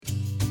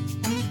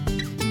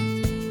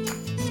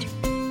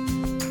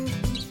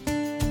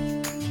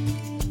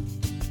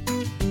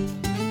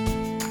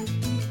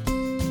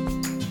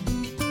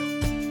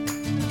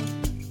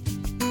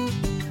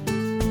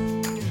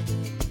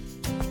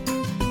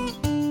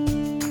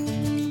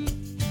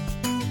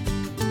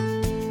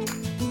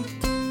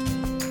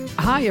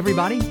Hi,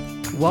 everybody.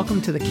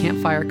 Welcome to the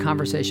Campfire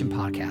Conversation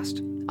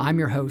Podcast. I'm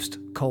your host,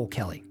 Cole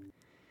Kelly.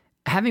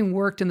 Having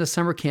worked in the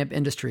summer camp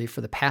industry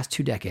for the past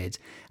 2 decades,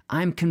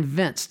 I'm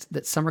convinced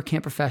that summer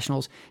camp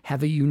professionals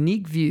have a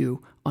unique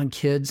view on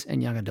kids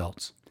and young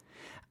adults.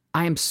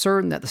 I am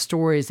certain that the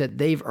stories that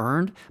they've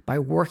earned by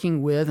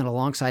working with and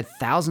alongside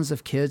thousands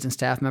of kids and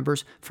staff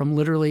members from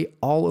literally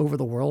all over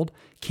the world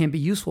can be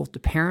useful to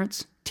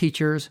parents,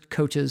 teachers,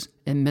 coaches,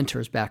 and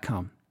mentors back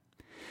home.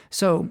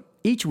 So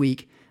each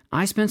week,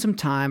 I spend some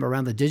time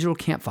around the digital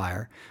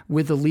campfire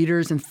with the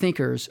leaders and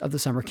thinkers of the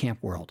summer camp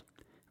world.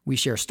 We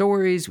share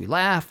stories, we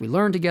laugh, we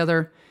learn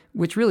together,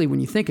 which really, when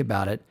you think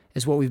about it,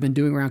 is what we've been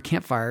doing around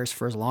campfires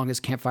for as long as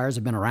campfires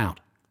have been around.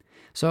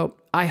 So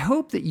I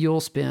hope that you'll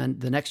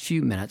spend the next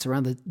few minutes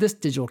around this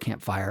digital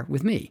campfire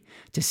with me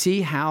to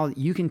see how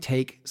you can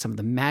take some of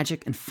the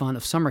magic and fun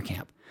of summer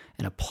camp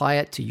and apply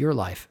it to your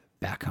life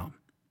back home.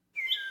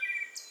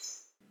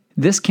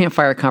 This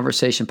Campfire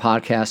Conversation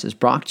podcast is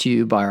brought to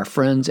you by our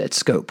friends at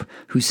Scope,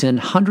 who send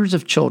hundreds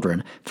of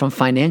children from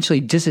financially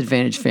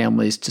disadvantaged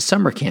families to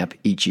summer camp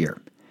each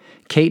year.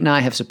 Kate and I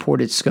have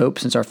supported Scope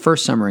since our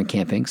first summer in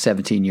camping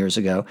 17 years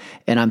ago,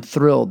 and I'm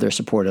thrilled they're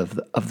supportive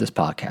of this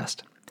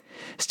podcast.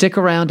 Stick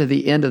around to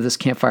the end of this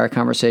Campfire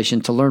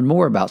Conversation to learn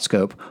more about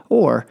Scope,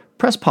 or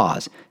press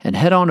pause and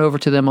head on over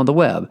to them on the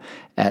web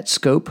at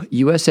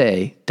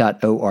scopeusa.org.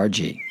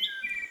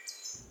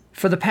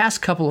 For the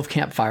past couple of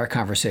Campfire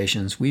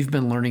Conversations, we've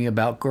been learning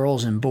about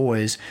girls and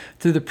boys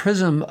through the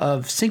prism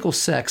of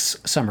single-sex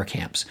summer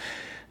camps.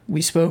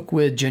 We spoke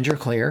with Ginger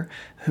Clare,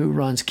 who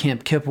runs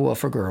Camp Kippewa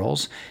for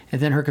girls,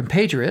 and then her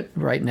compatriot,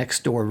 right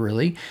next door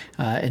really,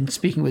 and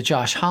speaking with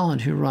Josh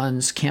Holland, who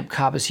runs Camp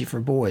Cobbossee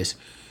for boys.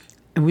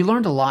 And we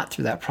learned a lot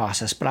through that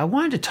process, but I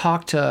wanted to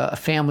talk to a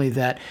family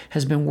that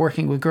has been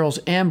working with girls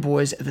and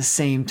boys at the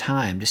same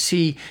time to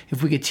see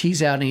if we could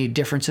tease out any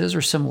differences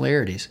or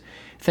similarities.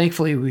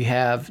 Thankfully, we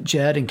have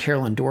Jed and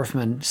Carolyn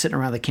Dorfman sitting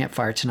around the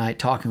campfire tonight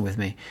talking with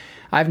me.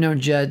 I've known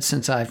Jed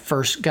since I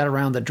first got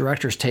around the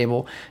director's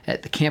table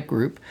at the camp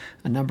group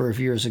a number of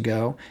years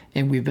ago,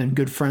 and we've been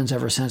good friends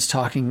ever since,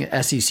 talking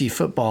SEC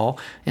football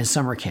and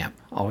summer camp.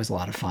 Always a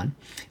lot of fun.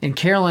 And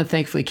Carolyn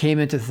thankfully came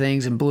into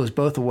things and blew us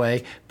both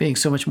away, being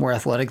so much more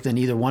athletic than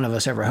either one of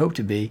us ever hoped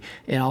to be,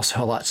 and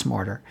also a lot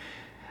smarter.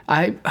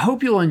 I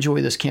hope you'll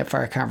enjoy this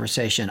campfire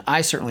conversation.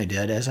 I certainly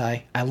did, as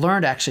I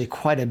learned actually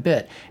quite a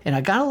bit, and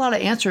I got a lot of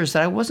answers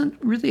that I wasn't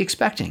really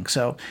expecting.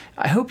 So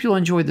I hope you'll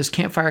enjoy this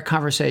campfire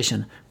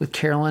conversation with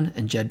Carolyn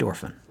and Jed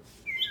Dorfman.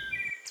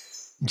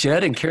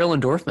 Jed and Carolyn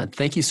Dorfman,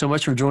 thank you so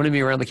much for joining me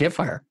around the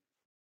campfire.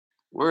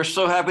 We're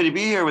so happy to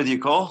be here with you,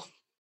 Cole.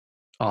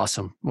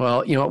 Awesome.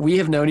 Well, we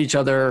have known each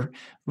other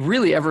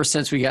really ever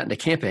since we got into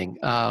camping.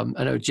 I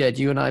know, Jed,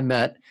 you and I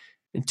met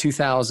in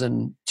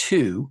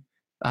 2002.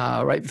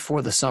 Right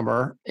before the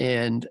summer,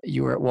 and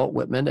you were at Walt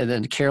Whitman, and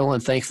then Carolyn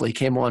thankfully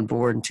came on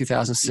board in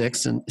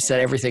 2006 and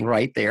said everything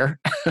right there.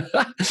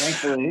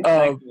 Thankfully.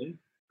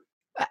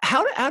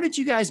 How did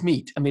you guys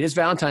meet? I mean, it's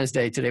Valentine's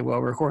Day today while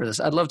we're recording this.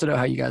 I'd love to know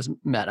how you guys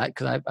met,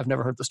 because I've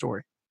never heard the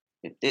story.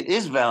 It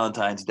is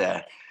Valentine's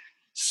Day.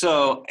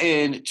 So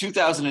in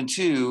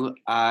 2002,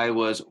 I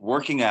was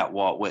working at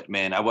Walt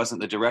Whitman. I wasn't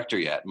the director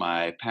yet.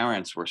 My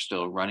parents were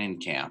still running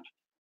camp.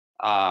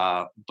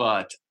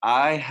 But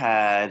I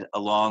had,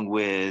 along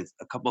with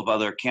a couple of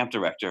other camp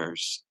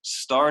directors,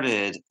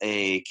 started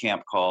a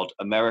camp called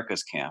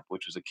America's Camp,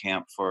 which was a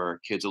camp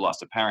for kids who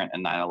lost a parent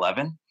in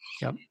 9/11.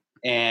 Yep.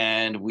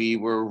 And we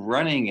were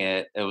running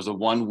it. It was a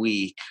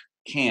 1-week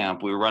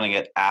camp. We were running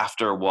it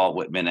after Walt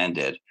Whitman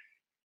ended.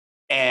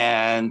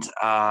 And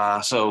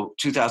so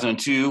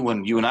 2002,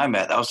 when you and I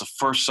met, that was the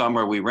first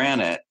summer we ran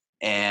it.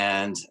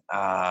 And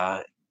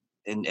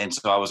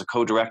so I was a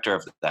co-director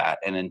of that.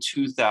 And in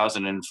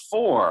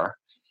 2004,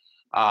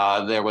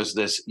 there was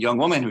this young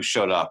woman who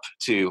showed up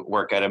to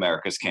work at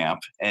America's Camp.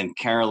 And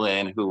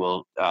Carolyn, who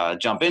will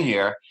jump in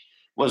here,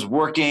 was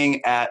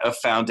working at a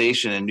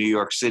foundation in New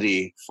York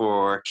City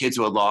for kids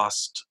who had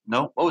lost,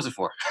 what was it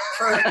for?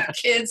 For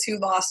kids who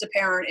lost a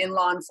parent in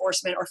law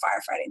enforcement or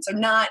firefighting. So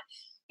not,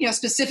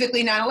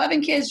 specifically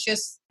 9/11 kids,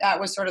 just that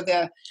was sort of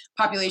the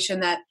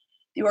population that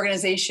the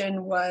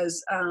organization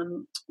was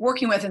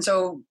working with. And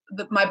so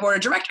my board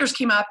of directors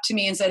came up to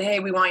me and said, hey,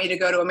 we want you to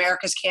go to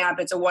America's Camp.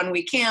 It's a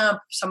 1-week camp.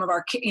 Some of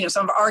our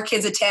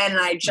kids attend.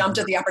 And I jumped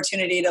at the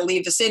opportunity to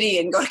leave the city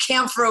and go to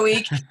camp for a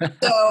week.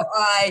 So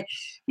I,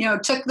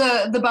 took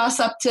the bus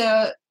up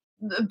to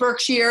the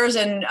Berkshires,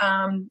 and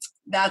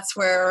that's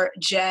where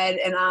Jed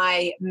and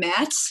I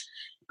met.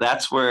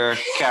 That's where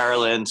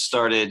Carolyn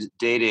started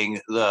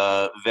dating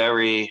the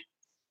very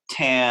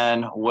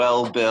tan,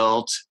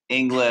 well-built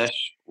English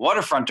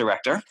waterfront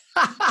director.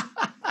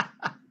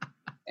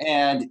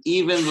 And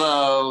even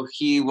though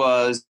he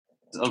was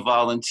a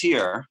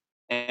volunteer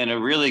and a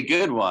really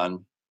good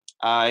one,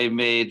 I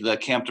made the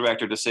camp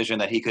director decision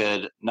that he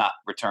could not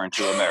return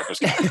to America's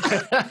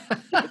Camp.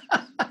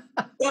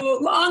 So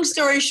long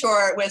story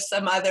short, with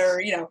some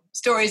other,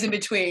 stories in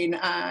between,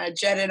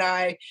 Jed and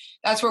I,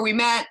 that's where we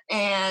met.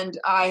 And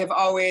I have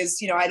always,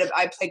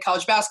 I played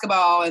college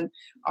basketball and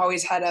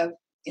always had a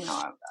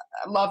I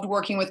loved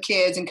working with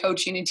kids and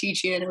coaching and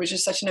teaching, and it was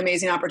just such an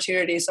amazing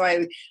opportunity. So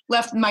I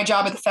left my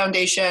job at the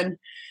foundation.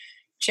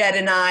 Jed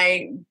and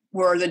I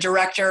were the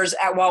directors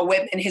at Walt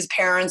Whitman. His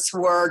parents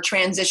were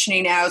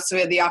transitioning out, so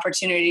we had the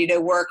opportunity to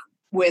work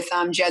with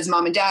Jed's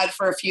mom and dad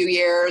for a few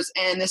years.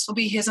 And this will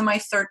be his and my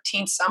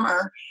 13th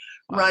summer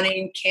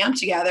running camp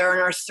together.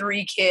 And our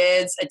 3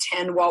 kids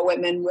attend Walt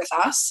Whitman with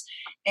us.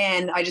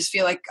 And I just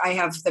feel like I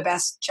have the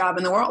best job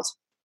in the world.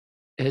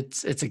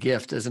 It's a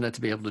gift, isn't it,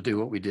 to be able to do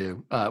what we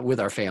do with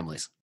our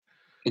families?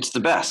 It's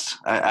the best.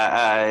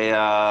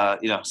 I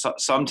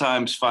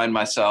sometimes find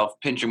myself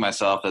pinching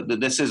myself that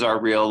this is our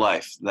real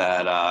life,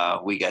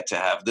 that we get to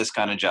have this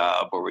kind of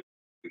job where we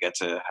get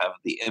to have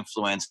the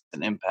influence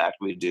and impact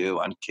we do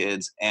on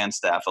kids and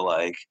staff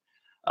alike.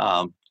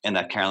 And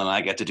that Carolyn and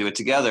I get to do it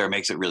together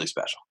makes it really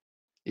special.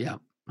 Yeah,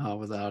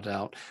 without a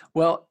doubt.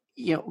 Well,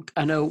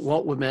 I know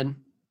Walt Whitman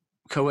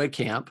co-ed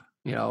camp,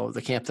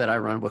 the camp that I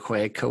run with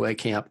co-ed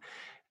camp,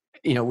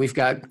 we've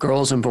got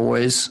girls and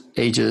boys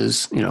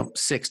ages,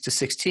 6 to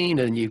 16,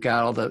 and you've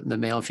got all the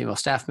male and female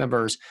staff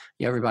members,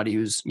 everybody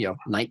who's,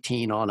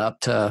 19 on up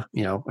to,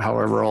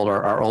 however old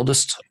our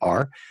oldest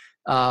are.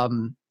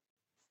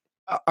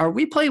 Are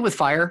we playing with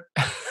fire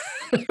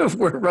if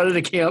we're running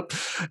a camp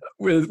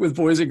with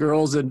boys and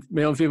girls and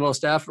male and female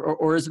staff,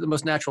 or is it the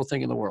most natural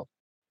thing in the world?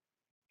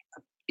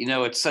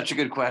 It's such a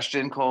good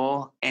question,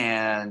 Cole.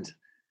 And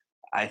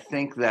I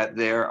think that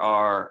there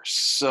are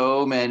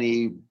so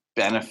many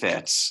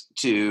benefits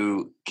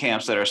to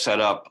camps that are set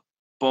up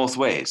both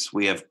ways.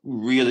 We have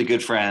really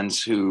good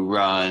friends who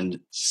run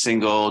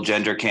single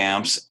gender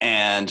camps,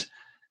 and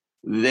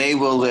they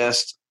will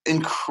list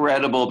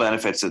incredible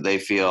benefits that they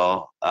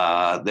feel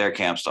their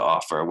camps to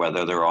offer,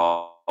 whether they're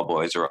all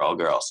boys or all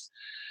girls.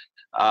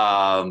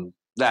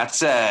 That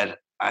said,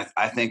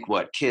 I think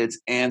what kids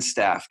and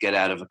staff get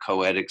out of a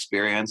co-ed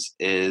experience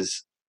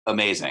is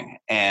amazing.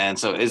 And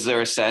so is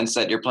there a sense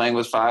that you're playing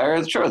with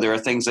fire? Sure, there are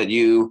things that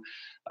you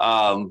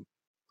are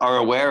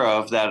aware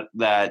of that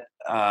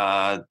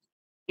are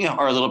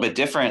a little bit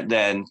different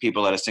than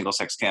people at a single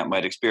sex camp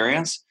might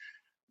experience.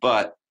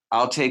 But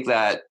I'll take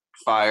that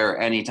fire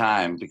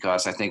anytime,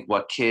 because I think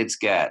what kids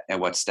get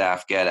and what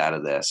staff get out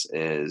of this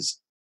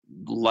is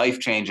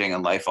life-changing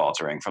and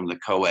life-altering from the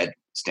co-ed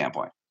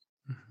standpoint.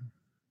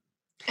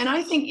 And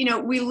I think,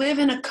 we live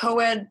in a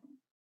co-ed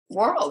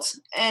world.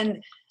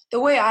 And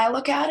the way I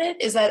look at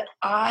it is that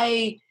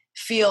I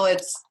feel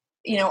it's,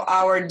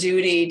 our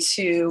duty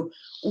to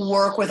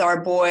work with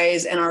our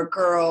boys and our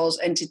girls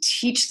and to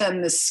teach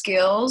them the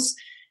skills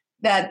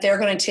that they're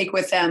going to take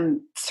with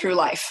them through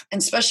life. And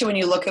especially when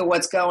you look at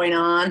what's going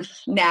on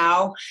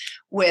now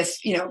with,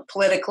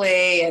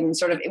 politically and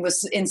sort of it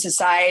was in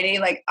society,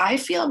 like I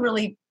feel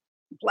really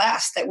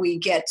blessed that we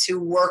get to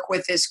work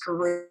with this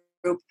group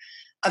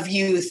of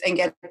youth and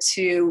get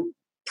to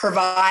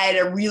provide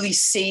a really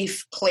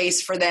safe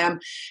place for them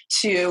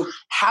to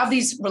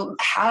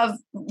have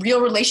real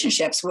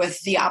relationships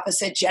with the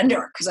opposite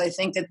gender. Because I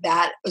think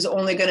that is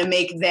only going to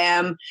make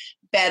them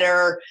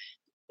better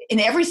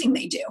in everything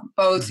they do,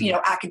 both,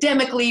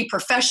 academically,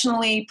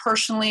 professionally,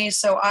 personally.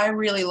 So I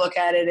really look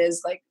at it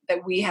as like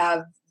that we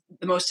have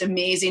the most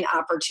amazing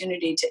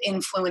opportunity to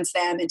influence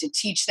them and to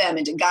teach them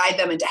and to guide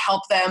them and to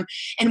help them.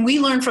 And we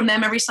learn from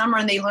them every summer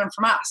and they learn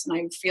from us. And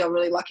I feel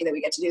really lucky that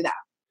we get to do that.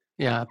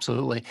 Yeah,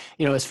 absolutely.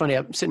 It's funny.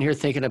 I'm sitting here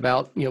thinking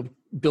about,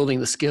 building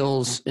the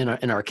skills in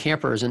our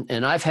campers.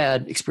 And I've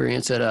had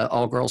experience at an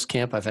all-girls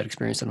camp. I've had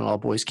experience at an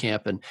all-boys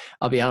camp. And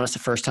I'll be honest, the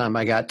first time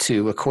I got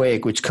to a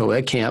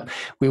co-ed camp,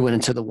 we went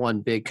into the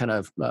one big kind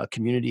of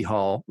community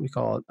hall. We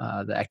call it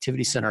the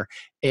activity center.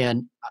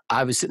 And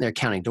I was sitting there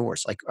counting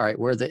doors. Like, all right,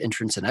 where are the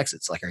entrance and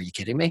exits? Like, are you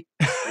kidding me?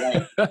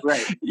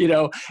 Right.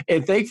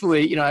 And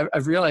thankfully,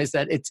 I've realized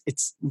that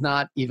it's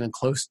not even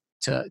close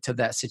to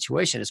that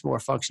situation. It's more a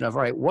function of,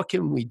 all right, what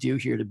can we do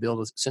here to build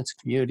a sense of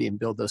community and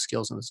build those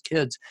skills in those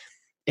kids?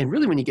 And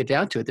really, when you get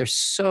down to it, there's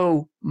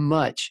so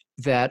much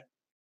that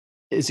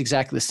is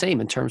exactly the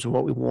same in terms of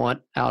what we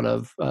want out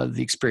of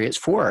the experience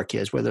for our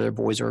kids, whether they're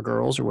boys or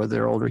girls or whether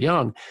they're old or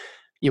young.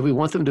 We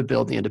want them to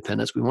build the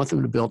independence. We want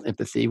them to build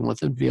empathy. We want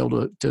them to be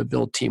able to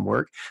build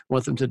teamwork. We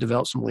want them to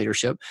develop some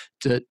leadership,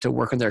 to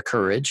work on their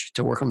courage,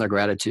 to work on their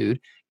gratitude.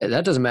 And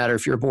that doesn't matter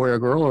if you're a boy or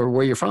girl or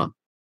where you're from.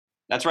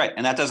 That's right.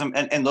 And that doesn't,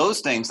 and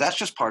those things, that's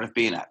just part of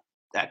being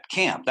at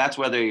camp. That's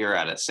whether you're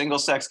at a single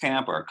sex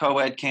camp or a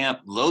co-ed camp.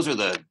 Those are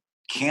the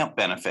camp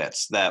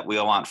benefits that we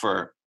want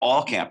for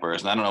all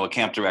campers. And I don't know a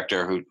camp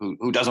director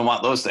who doesn't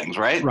want those things,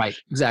 right? Right.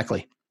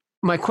 Exactly.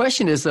 My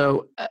question is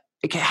though,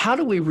 how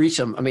do we reach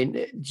them? I mean,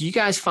 do you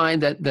guys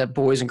find that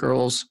boys and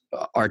girls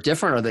are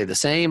different? Are they the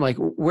same? Like,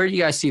 where do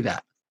you guys see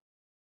that?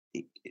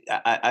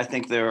 I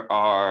think there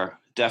are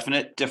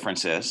definite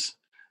differences.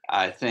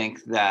 I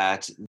think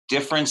that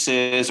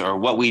differences, or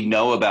what we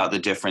know about the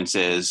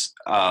differences,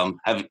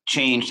 have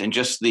changed in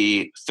just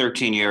the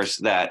 13 years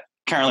that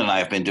Carolyn and I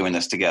have been doing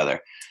this together.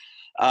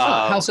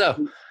 How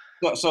so?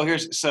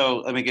 So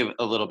let me give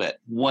a little bit.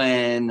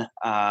 When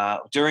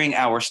during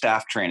our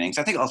staff trainings,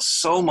 I think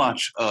so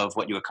much of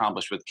what you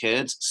accomplish with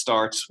kids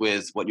starts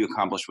with what you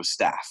accomplish with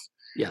staff.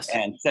 Yes.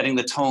 And setting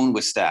the tone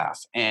with staff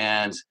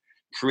and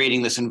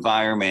creating this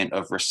environment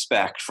of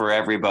respect for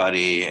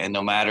everybody, and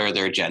no matter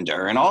their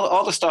gender, and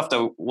all the stuff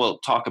that we'll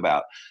talk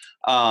about.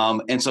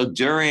 And so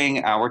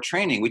during our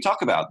training, we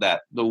talk about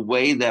that, the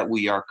way that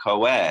we are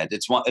co-ed.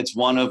 It's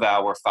one of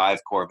our 5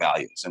 core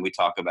values, and we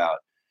talk about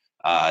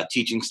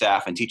teaching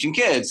staff and teaching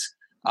kids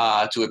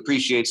to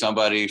appreciate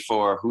somebody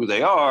for who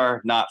they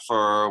are, not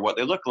for what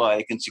they look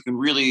like. And so you can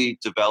really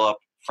develop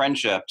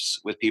friendships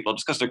with people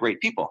just because they're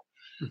great people,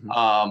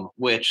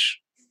 which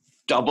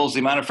doubles the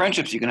amount of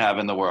friendships you can have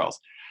in the world.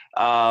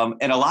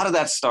 And a lot of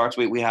that starts,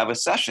 we have a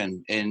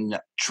session in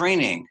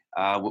training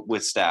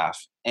with staff.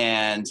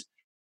 And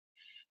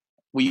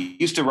we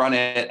used to run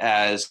it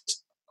as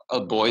a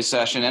boys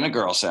session and a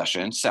girls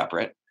session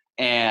separate.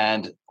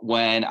 And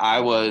before I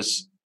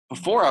was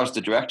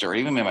the director, or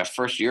even in my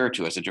first year or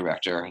two as a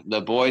director,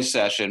 the boys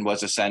session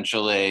was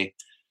essentially,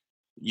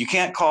 you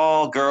can't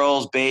call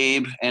girls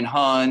babe and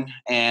hun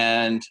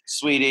and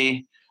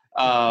sweetie.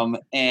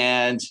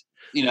 And,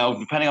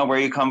 depending on where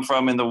you come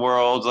from in the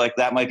world, like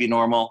that might be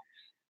normal.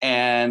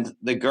 And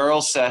the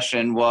girls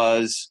session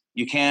was,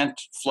 you can't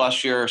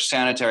flush your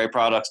sanitary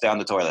products down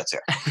the toilets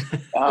here.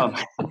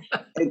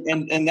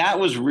 And that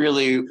was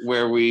really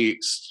where we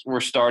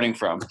were starting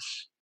from.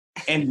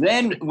 And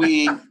then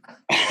we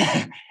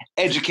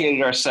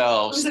educated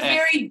ourselves. It was a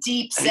very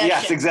deep session.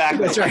 Yes,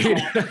 exactly. That's right.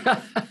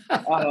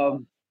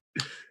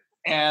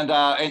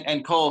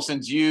 And Cole,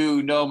 since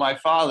you know my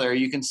father,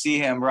 you can see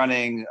him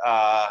running,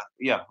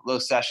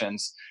 those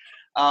sessions.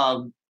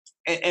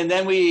 And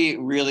then we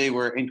really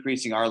were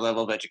increasing our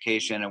level of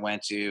education and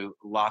went to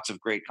lots of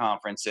great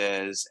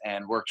conferences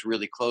and worked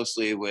really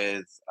closely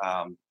with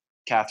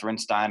Catherine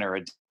Steiner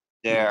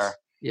Adair.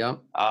 Yeah.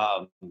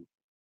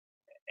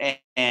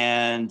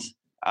 And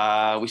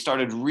we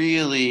started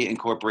really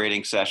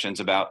incorporating sessions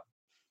about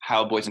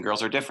how boys and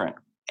girls are different,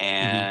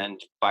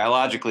 and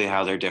biologically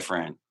how they're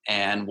different,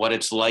 and what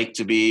it's like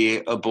to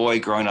be a boy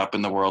growing up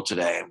in the world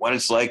today, and what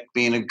it's like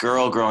being a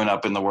girl growing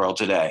up in the world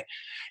today.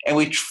 And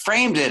we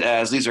framed it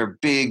as these are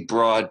big,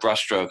 broad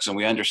brushstrokes, and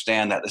we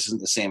understand that this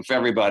isn't the same for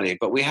everybody,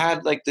 but we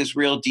had like this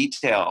real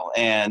detail.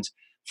 And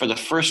for the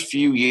first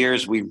few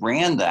years we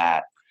ran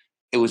that,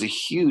 it was a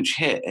huge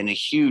hit and a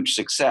huge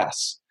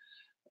success.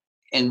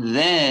 And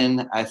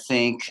then I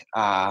think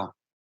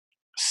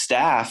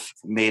staff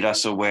made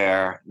us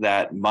aware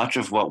that much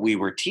of what we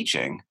were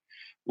teaching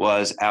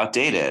was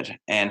outdated,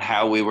 and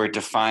how we were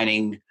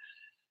defining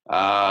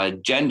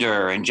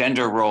gender and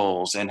gender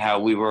roles, and how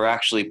we were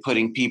actually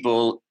putting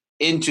people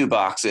into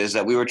boxes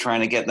that we were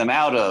trying to get them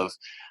out of.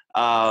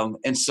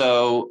 And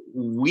so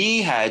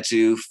we had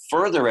to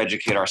further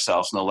educate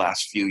ourselves in the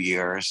last few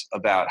years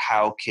about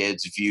how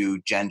kids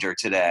view gender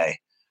today,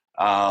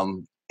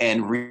 and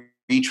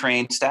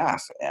retrain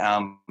staff,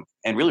 and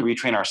really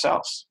retrain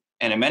ourselves.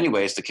 And in many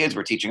ways, the kids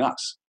were teaching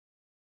us.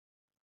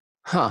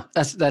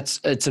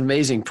 It's an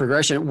amazing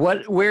progression.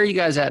 Where are you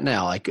guys at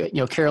now? Like,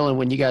 Carolyn,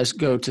 when you guys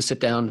go to sit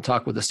down and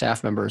talk with the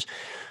staff members,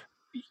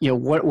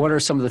 what are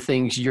some of the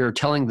things you're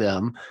telling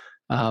them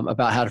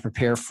about how to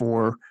prepare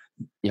for,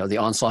 the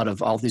onslaught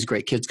of all these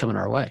great kids coming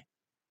our way?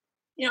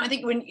 I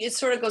think when it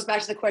sort of goes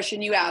back to the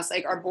question you asked,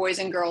 like, are boys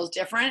and girls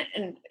different?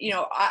 And,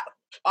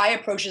 I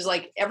approach is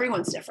like,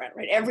 everyone's different,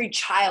 right? Every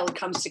child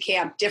comes to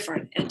camp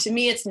different. And to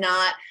me, it's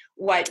not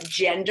what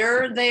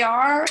gender they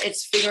are.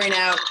 It's figuring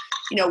out,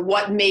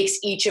 what makes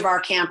each of our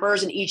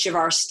campers and each of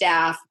our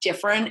staff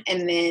different,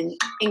 and then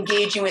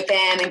engaging with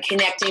them and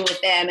connecting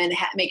with them and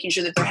making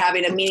sure that they're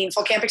having a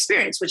meaningful camp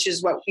experience, which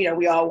is what,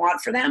 we all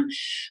want for them.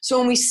 So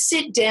when we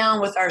sit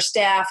down with our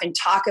staff and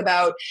talk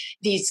about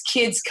these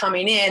kids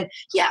coming in,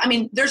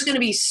 there's going to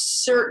be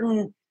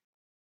certain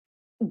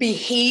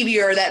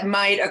behavior that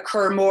might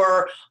occur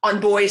more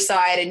on boys'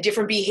 side and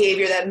different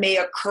behavior that may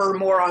occur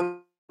more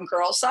on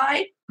girls'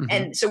 side.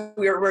 And so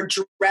we're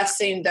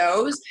addressing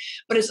those,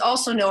 but it's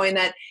also knowing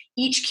that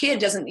each kid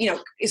doesn't,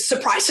 it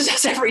surprises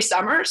us every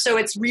summer. So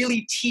it's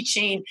really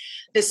teaching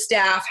the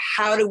staff,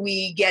 how do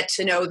we get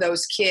to know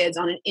those kids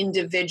on an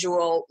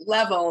individual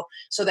level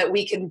so that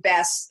we can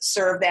best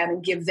serve them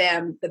and give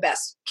them the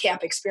best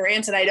camp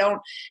experience. And I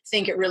don't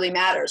think it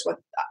matters what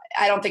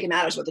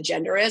the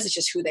gender is. It's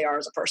just who they are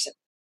as a person.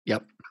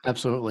 Yep,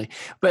 absolutely.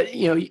 But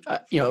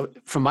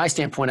from my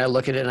standpoint, I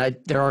look at it, and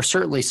there are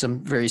certainly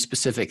some very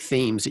specific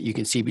themes that you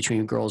can see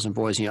between girls and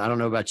boys. I don't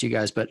know about you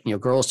guys, but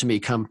girls to me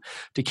come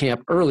to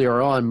camp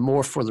earlier on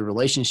more for the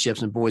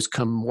relationships, and boys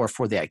come more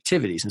for the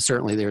activities. And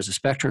certainly there's a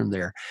spectrum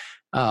there.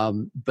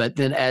 But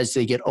then as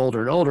they get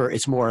older and older,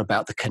 it's more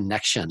about the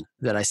connection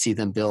that I see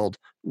them build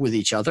with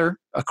each other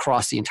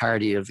across the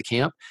entirety of the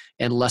camp,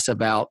 and less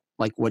about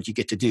like what you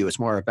get to do. It's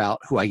more about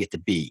who I get to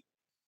be.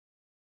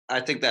 I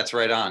think that's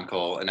right on,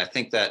 Cole. And I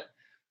think that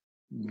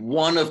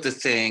one of the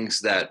things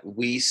that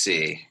we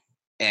see,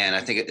 and I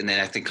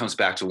think comes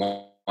back to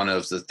one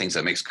of the things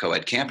that makes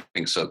co-ed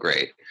camping so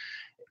great,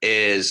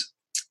 is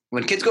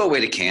when kids go away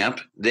to camp,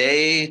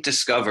 they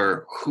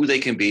discover who they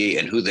can be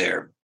and who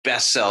their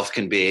best self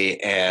can be.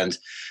 And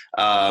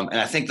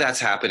I think that's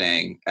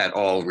happening at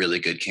all really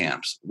good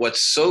camps.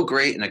 What's so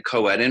great in a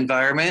co-ed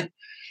environment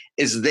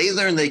is they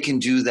learn they can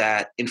do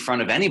that in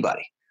front of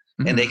anybody.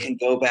 Mm-hmm. And they can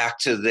go back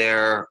to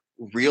their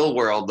real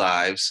world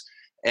lives,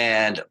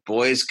 and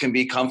boys can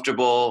be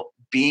comfortable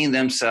being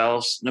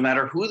themselves no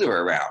matter who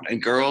they're around.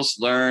 And girls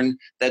learn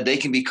that they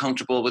can be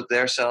comfortable with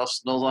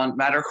themselves no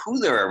matter who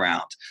they're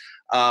around.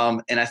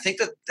 And I think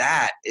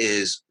that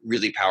is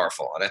really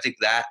powerful. And I think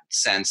that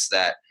sense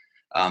that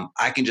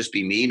I can just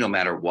be me no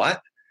matter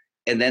what.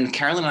 And then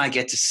Carolyn and I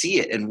get to see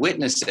it and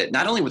witness it,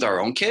 not only with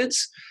our own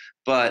kids,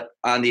 but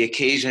on the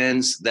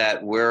occasions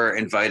that we're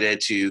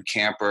invited to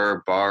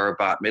camper, bar,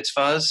 bat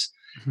mitzvahs.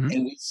 Mm-hmm.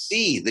 And we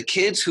see the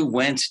kids who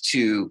went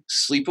to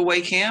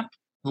sleepaway camp,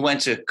 who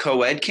went to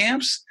co-ed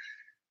camps,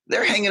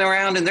 they're hanging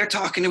around and they're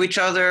talking to each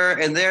other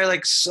and they're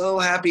like so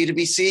happy to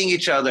be seeing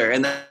each other.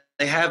 And then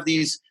they have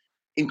these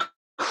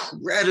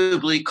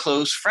incredibly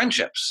close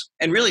friendships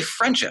and really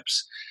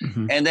friendships.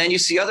 Mm-hmm. And then you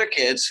see other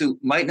kids who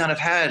might not have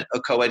had a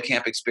co-ed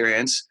camp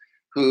experience,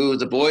 who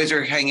the boys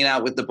are hanging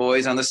out with the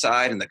boys on the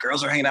side and the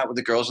girls are hanging out with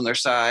the girls on their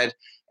side.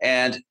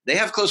 And they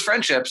have close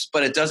friendships,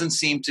 but it doesn't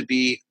seem to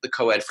be the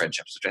co-ed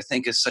friendships, which I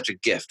think is such a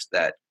gift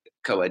that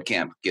co-ed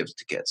camp gives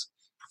to kids.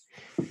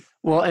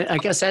 Well, I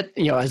guess that,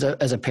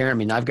 as a parent, I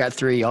mean, I've got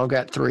three, y'all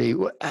got three.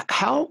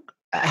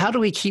 How do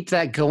we keep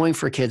that going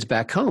for kids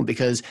back home?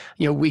 Because,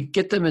 we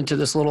get them into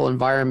this little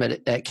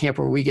environment at camp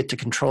where we get to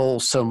control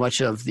so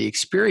much of the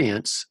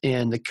experience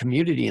and the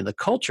community and the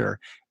culture.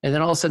 And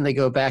then all of a sudden they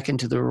go back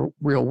into the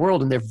real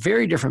world and they're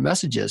very different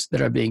messages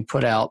that are being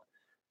put out,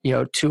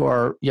 to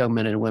our young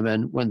men and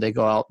women when they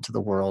go out into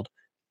the world.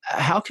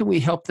 How can we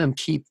help them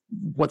keep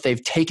what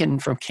they've taken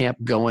from camp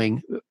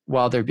going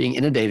while they're being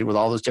inundated with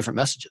all those different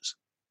messages?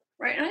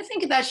 Right. And I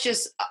think that's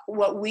just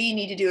what we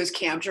need to do as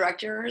camp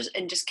directors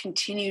and just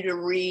continue to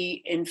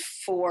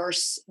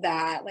reinforce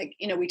that. Like,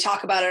 we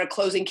talk about it at a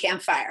closing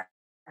campfire,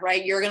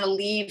 right? You're going to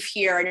leave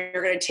here and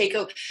you're going to take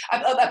a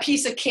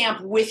piece of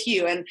camp with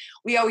you. And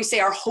we always say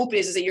our hope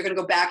is that you're going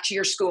to go back to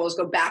your schools,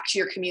 go back to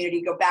your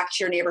community, go back to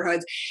your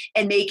neighborhoods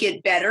and make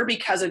it better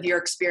because of your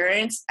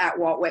experience at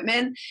Walt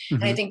Whitman. Mm-hmm.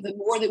 And I think the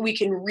more that we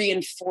can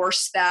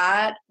reinforce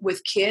that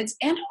with kids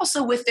and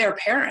also with their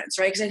parents,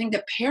 right? Because I think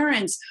the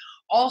parents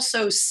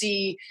also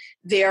see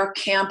their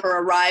camper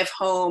arrive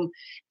home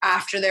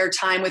after their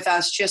time with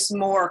us just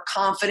more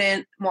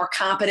confident, more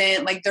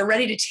competent, like they're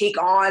ready to take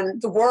on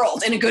the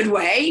world in a good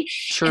way.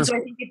 Sure. And so I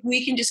think if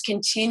we can just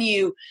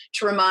continue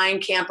to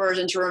remind campers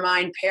and to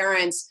remind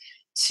parents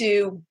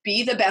to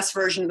be the best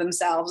version of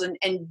themselves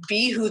and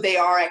be who they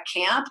are at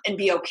camp and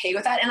be okay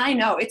with that. And I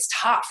know it's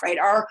tough, right?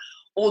 Our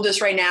oldest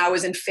right now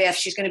is in 5th.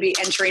 She's going to be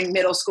entering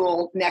middle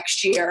school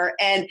next year.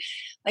 And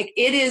like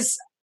it is,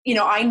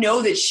 I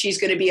know that she's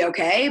going to be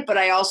okay, but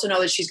I also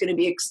know that she's going to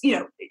be,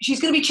 she's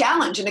going to be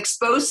challenged and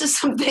exposed to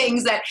some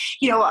things that,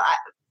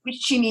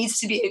 she needs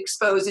to be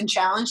exposed and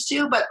challenged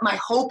to. But my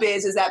hope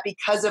is that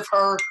because of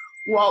her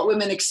Walt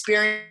Whitman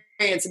experience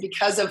and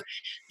because of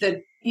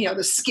the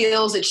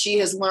skills that she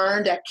has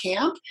learned at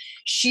camp,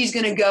 she's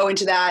going to go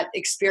into that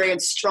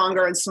experience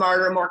stronger and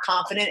smarter and more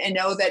confident and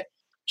know that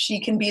she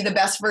can be the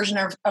best version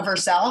of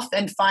herself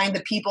and find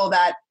the people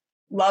that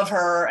love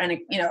her and,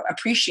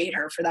 appreciate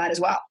her for that as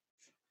well.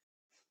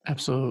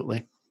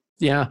 Absolutely.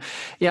 Yeah.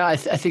 I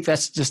think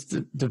that's just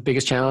the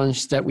biggest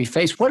challenge that we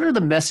face. What are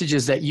the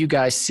messages that you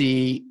guys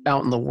see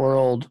out in the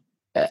world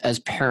as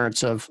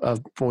parents of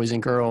boys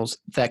and girls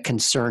that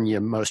concern you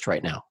most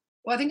right now?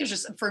 Well, I think there's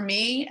just, for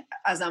me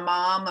as a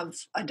mom of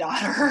a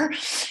daughter,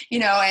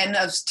 and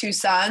of 2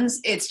 sons,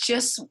 it's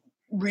just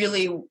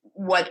really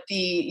what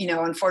the,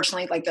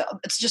 unfortunately,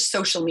 it's just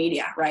social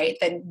media, right?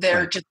 That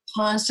they're just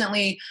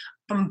constantly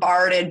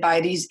bombarded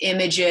by these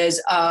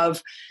images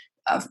of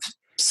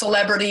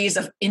celebrities,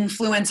 of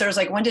influencers.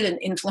 Like, when did an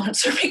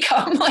influencer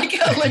become like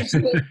a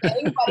legitimate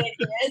thing? But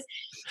it is.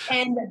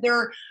 And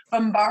they're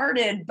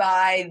bombarded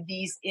by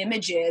these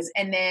images.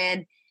 And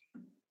then,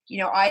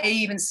 I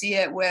even see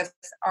it with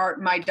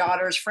my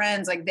daughter's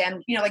friends, like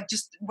them,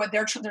 just what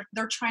they're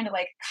trying to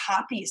like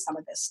copy some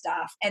of this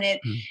stuff. And it,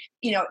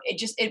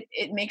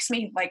 it makes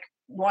me like,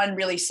 one,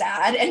 really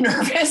sad and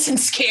nervous and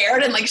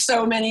scared and like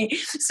so many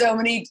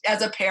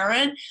as a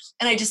parent.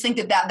 And I just think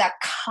that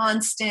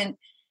constant,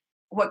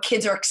 what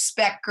kids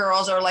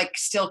girls are like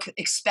still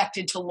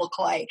expected to look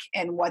like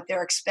and what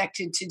they're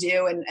expected to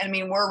do. And I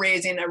mean, we're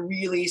raising a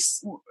really,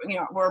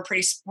 we're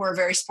a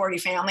very sporty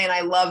family, and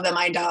I love that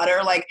my daughter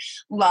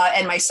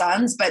and my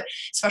sons, but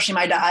especially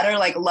my daughter,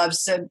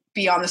 loves to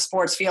be on the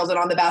sports field and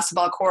on the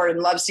basketball court and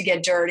loves to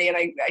get dirty. And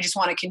I just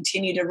want to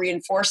continue to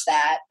reinforce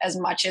that as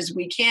much as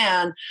we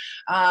can.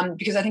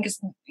 Because I think it's,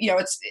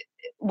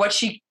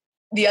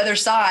 the other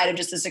side of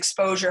just this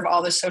exposure of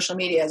all this social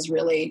media is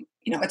really,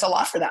 it's a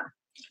lot for them.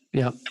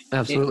 Yeah,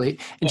 absolutely.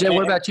 And Jen,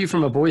 what about you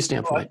from a boy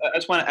standpoint? I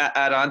just want to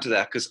add on to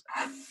that, because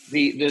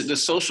the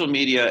social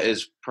media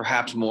is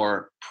perhaps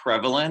more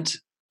prevalent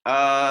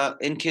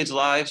in kids'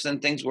 lives than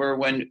things were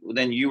when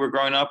you were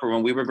growing up or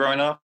when we were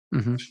growing up.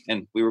 Mm-hmm.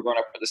 and we were growing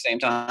up at the same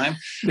time.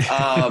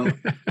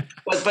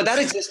 But that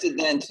existed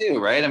then too,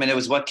 right? I mean, it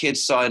was what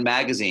kids saw in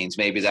magazines.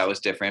 Maybe that was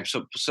different.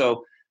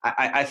 So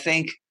I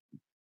think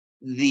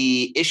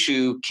the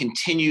issue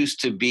continues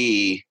to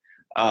be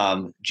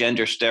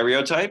gender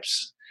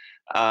stereotypes,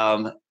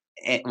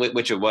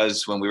 which it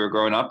was when we were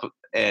growing up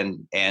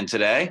and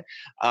today.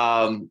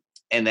 And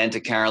then to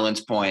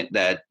Carolyn's point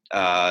that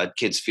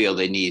kids feel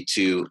they need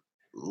to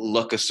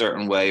look a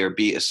certain way or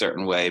be a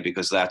certain way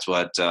because that's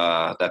what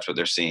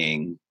they're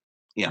seeing.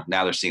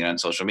 Now they're seeing it on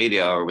social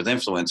media or with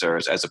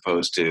influencers as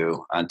opposed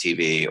to on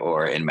TV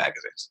or in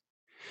magazines.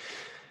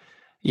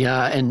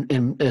 Yeah,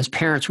 and as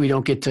parents, we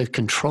don't get to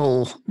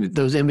control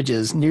those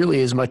images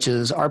nearly as much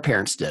as our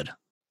parents did.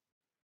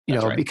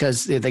 Right.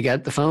 Because they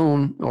got the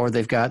phone or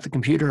they've got the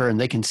computer and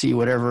they can see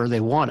whatever they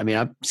want. I mean,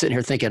 I'm sitting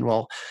here thinking,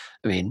 well,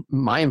 I mean,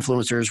 my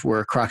influencers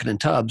were Crockett and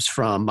Tubbs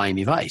from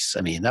Miami Vice.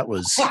 I mean, that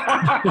was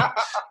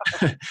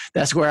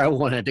that's where I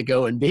wanted to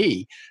go and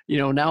be.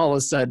 Now all of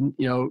a sudden,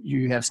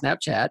 you have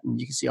Snapchat and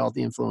you can see all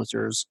the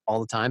influencers all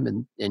the time,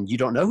 and you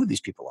don't know who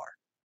these people are.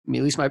 I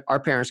mean, at least our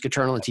parents could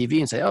turn on the TV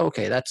and say, "Oh,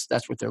 okay, that's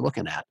what they're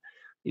looking at."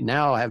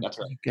 Now That's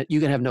right. you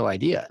can have no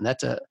idea, and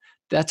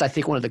that's I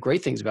think one of the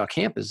great things about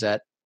camp is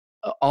that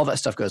all that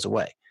stuff goes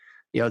away.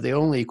 The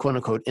only quote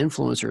unquote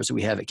influencers that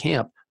we have at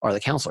camp are the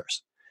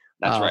counselors.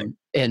 That's right.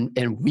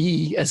 And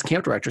we as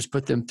camp directors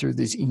put them through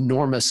this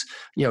enormous,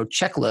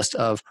 checklist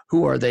of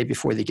who are they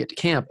before they get to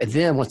camp. And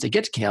then once they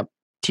get to camp,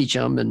 teach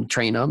them and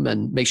train them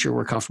and make sure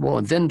we're comfortable.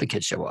 And then the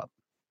kids show up.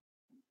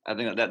 I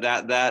think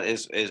that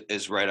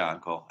is right on,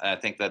 Cole. And I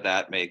think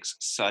that makes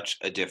such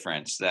a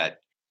difference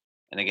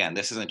and again,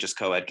 this isn't just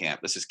co-ed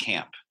camp. This is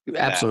camp.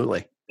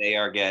 Absolutely. They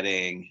are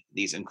getting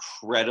these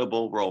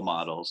incredible role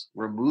models,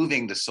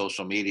 removing the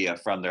social media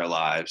from their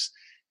lives.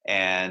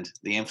 And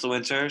the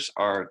influencers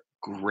are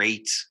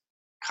great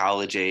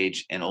college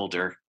age and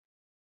older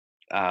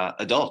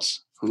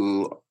adults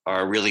who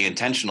are really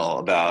intentional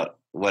about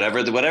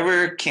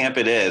whatever camp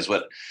it is.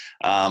 What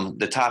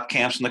the top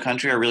camps in the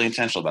country are really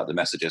intentional about the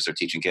messages they're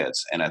teaching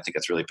kids. And I think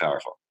it's really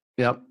powerful.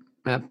 Yep.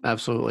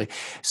 Absolutely.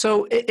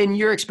 So in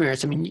your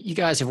experience, I mean, you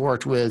guys have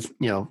worked with,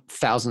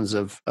 thousands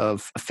of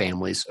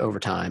families over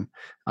time.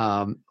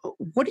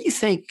 What do you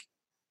think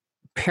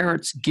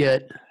parents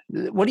get?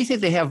 What do you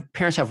think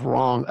parents have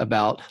wrong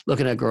about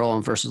looking at a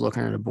girl versus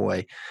looking at a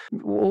boy?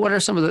 What are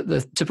some of the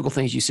typical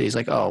things you see? It's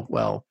like, oh,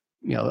 well,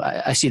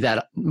 I see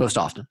that most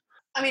often.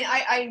 I mean,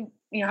 I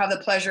have the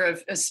pleasure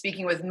of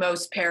speaking with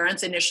most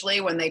parents initially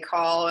when they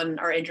call and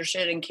are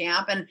interested in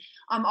camp. And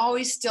I'm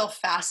always still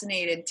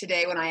fascinated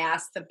today when I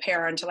ask the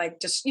parent to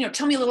just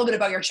tell me a little bit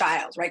about your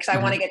child, right? Because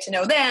I want to get to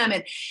know them.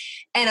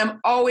 And I'm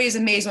always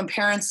amazed when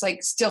parents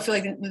still feel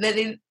like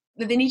that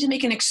they need to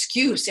make an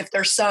excuse if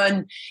their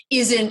son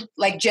isn't,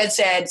 like Jed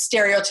said,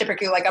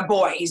 stereotypically like a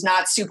boy. He's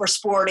not super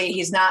sporty.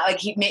 He's not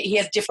he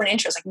has different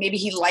interests. Like maybe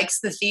he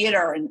likes the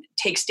theater and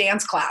takes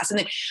dance class.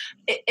 And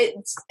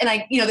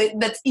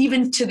that's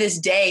even to this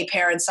day,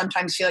 parents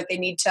sometimes feel like they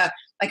need to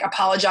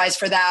apologize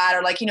for that,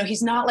 or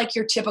he's not like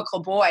your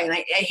typical boy. And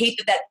I hate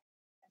that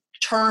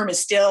term is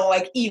still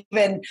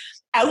even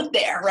out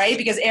there, right?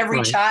 Because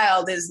every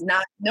child is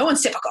no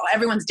one's typical.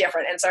 Everyone's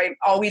different. And so I'm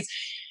always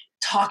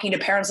talking to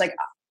parents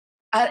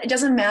it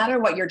doesn't matter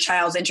what your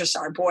child's interests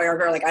are, boy or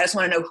girl. I just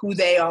want to know who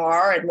they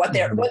are and what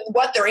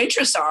their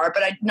interests are,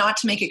 but not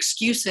to make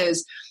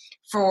excuses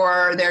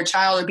for their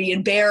child or be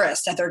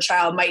embarrassed that their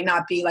child might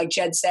not be, like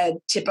Jed said,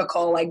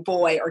 typical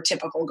boy or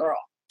typical girl.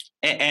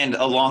 And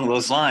along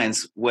those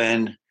lines,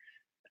 when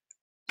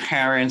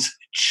parents'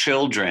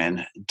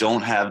 children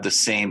don't have the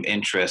same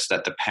interests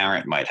that the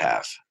parent might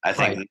have, I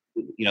think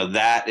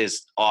that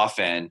is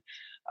often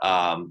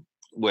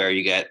where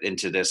you get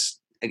into this.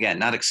 Again,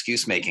 not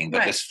excuse making,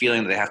 but this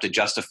feeling that they have to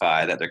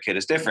justify that their kid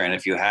is different.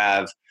 If you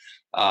have,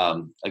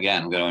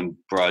 again, going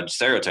broad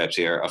stereotypes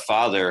here, a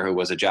father who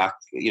was a jock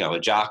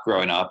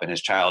growing up and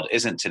his child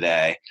isn't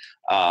today,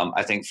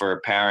 I think for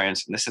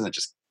parents, and this isn't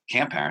just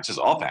camp parents, it's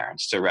all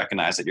parents, to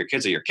recognize that your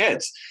kids are your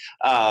kids.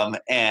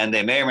 And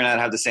they may or may not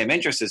have the same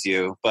interests as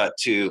you, but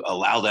to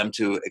allow them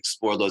to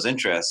explore those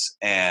interests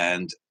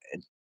and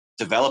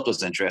develop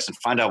those interests and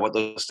find out what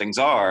those things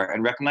are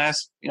and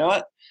recognize,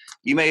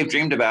 you may have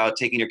dreamed about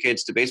taking your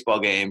kids to baseball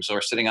games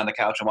or sitting on the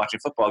couch and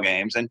watching football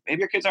games, and maybe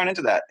your kids aren't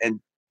into that,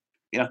 and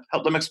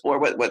help them explore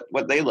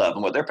what they love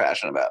and what they're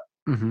passionate about.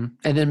 Mm-hmm.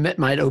 And then it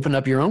might open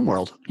up your own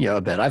world,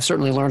 a bit. I've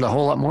certainly learned a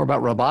whole lot more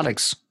about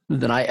robotics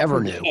than I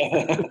ever knew.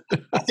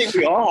 I think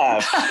we all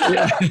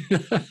have.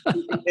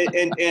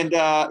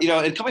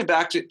 And coming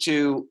back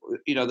to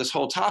this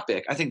whole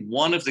topic, I think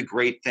one of the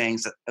great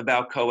things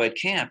about co-ed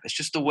camp is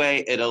just the way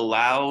it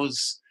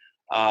allows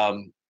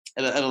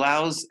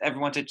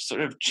everyone to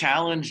sort of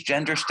challenge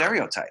gender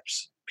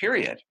stereotypes,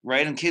 period,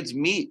 right? And kids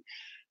meet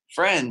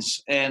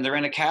friends and they're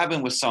in a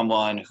cabin with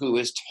someone who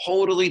is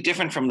totally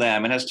different from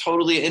them and has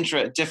totally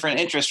different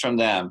interests from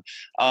them.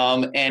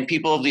 And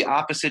people of the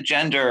opposite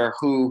gender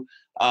who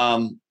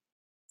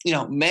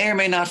may or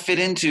may not fit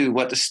into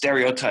what the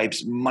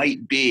stereotypes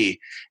might be.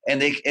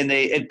 And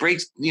it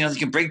breaks, you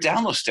can break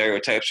down those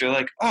stereotypes. You're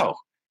like, oh,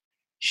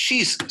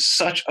 she's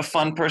such a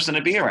fun person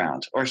to be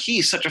around, or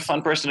he's such a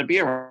fun person to be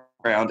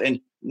around, and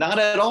not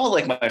at all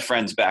like my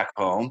friends back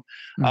home.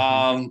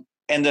 Mm-hmm.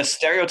 And the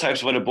stereotypes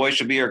of what a boy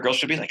should be or a girl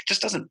should be, like, it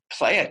just doesn't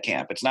play at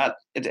camp. It's not,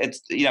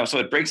 so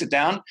it breaks it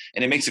down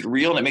and it makes it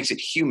real and it makes it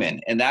human.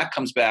 And that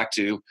comes back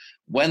to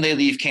when they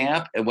leave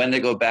camp and when they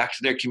go back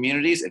to their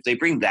communities, if they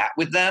bring that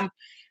with them,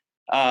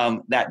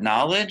 that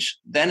knowledge,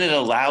 then it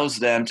allows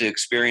them to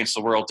experience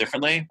the world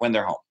differently when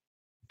they're home.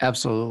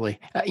 Absolutely.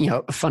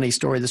 A funny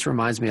story this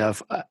reminds me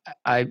of,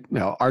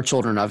 our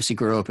children obviously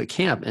grew up at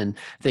camp, and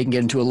they can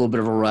get into a little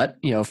bit of a rut.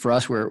 For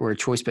us, we're a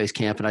choice-based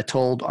camp. And I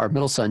told our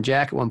middle son,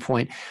 Jack, at one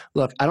point,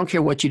 look, I don't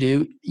care what you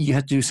do. You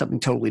have to do something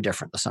totally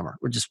different this summer,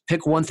 or just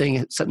pick one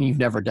thing, something you've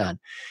never done.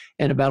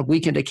 And about a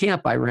week into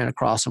camp, I ran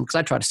across him because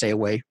I try to stay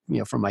away,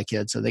 from my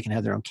kids so they can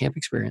have their own camp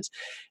experience.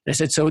 And I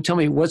said, so tell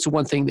me, what's the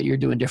one thing that you're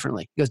doing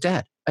differently? He goes,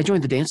 Dad, I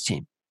joined the dance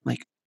team. I'm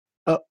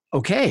like,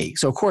 okay.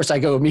 So of course I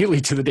go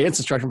immediately to the dance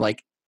instructor. I'm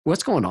like,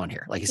 what's going on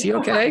here? Like, is he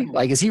okay?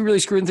 Like, is he really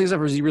screwing things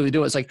up, or is he really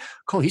doing it? It's like,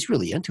 Cole, he's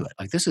really into it.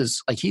 Like, this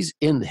is like, he's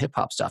in the hip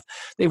hop stuff.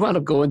 They wound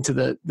up going to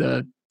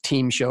the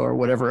team show or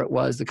whatever it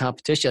was, the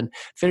competition,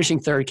 finishing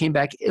third, came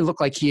back. It looked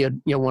like he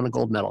had, won a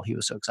gold medal. He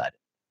was so excited,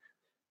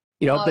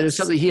 but it's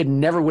something he had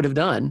never would have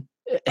done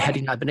had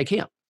he not been at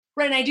camp.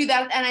 Right. And I do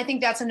that. And I think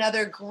that's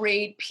another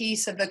great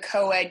piece of the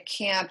co-ed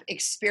camp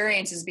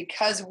experience, is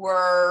because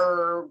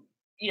we're,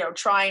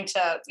 trying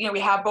to,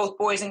 we have both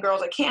boys and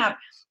girls at camp.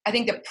 I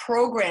think the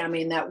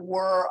programming that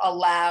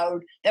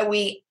that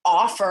we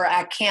offer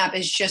at camp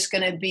is just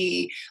going to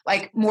be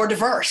like more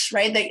diverse,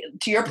 right?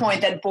 To your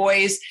point, that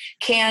boys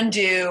can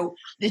do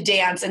the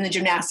dance and the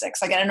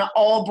gymnastics. Like at an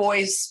all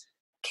boys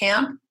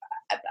camp,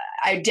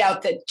 I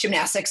doubt that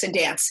gymnastics and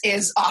dance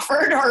is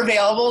offered or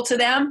available to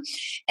them.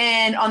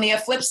 And on the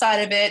flip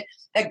side of it,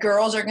 that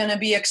girls are going to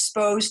be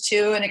exposed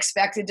to and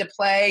expected to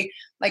play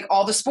like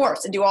all the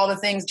sports and do all the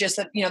things just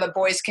that, the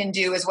boys can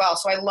do as well.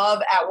 So I love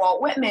at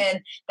Walt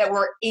Whitman that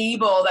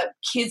that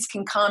kids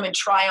can come and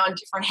try on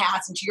different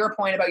hats. And to your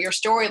point about your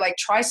story, like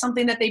try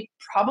something that they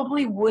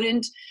probably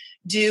wouldn't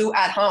do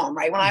at home,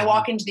 right? When I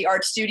walk into the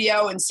art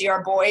studio and see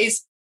our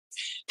boys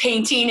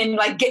painting and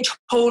like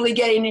totally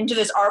getting into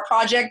this art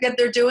project that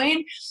they're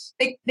doing,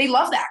 they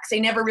love that because they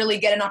never really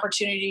get an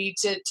opportunity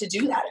to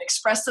do that and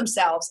express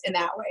themselves in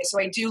that way. So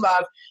I do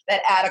love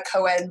that at a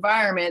co-ed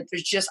environment,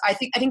 there's just, I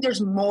think there's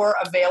more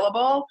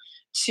available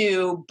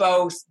to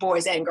both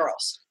boys and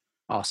girls.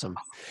 Awesome.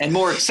 And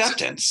more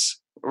acceptance,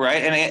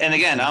 right? And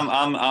again,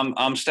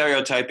 I'm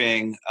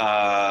stereotyping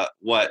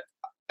what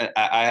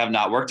I have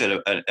not worked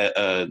at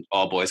an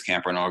all boys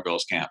camp or an all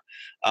girls camp.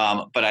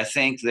 But I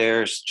think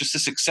there's just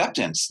this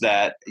acceptance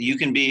that you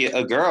can be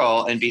a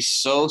girl and be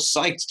so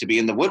psyched to be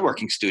in the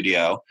woodworking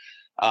studio,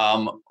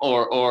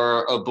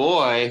 or a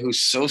boy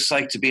who's so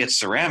psyched to be at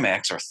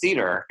ceramics or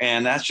theater.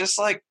 And that's just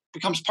like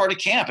becomes part of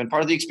camp and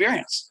part of the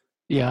experience.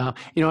 Yeah.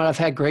 I've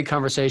had great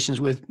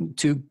conversations with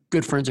two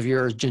good friends of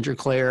yours, Ginger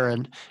Clare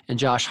and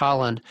Josh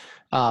Holland.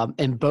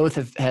 And both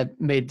have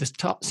made this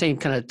same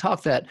kind of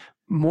talk that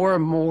more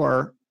and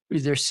more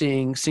they're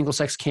seeing single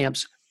sex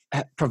camps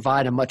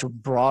provide a much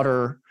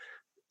broader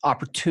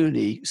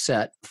opportunity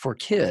set for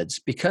kids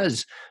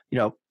because,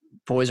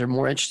 boys are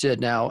more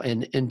interested now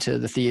into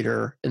the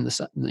theater and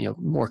the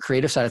more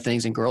creative side of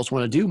things, and girls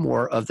want to do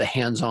more of the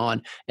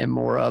hands-on and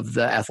more of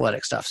the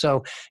athletic stuff.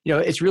 So,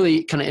 it's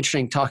really kind of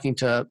interesting talking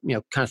to,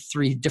 kind of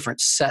three different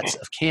sets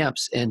of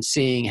camps and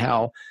seeing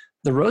how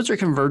the roads are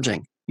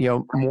converging,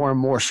 more and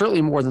more,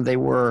 certainly more than they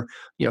were,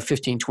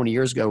 15, 20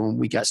 years ago when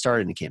we got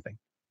started in camping.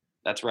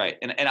 That's right.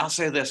 And I'll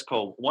say this,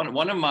 Cole,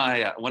 one of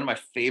my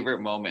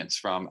favorite moments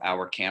from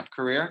our camp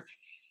career,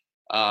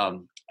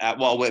 at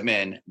Walt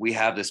Whitman, we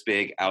have this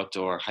big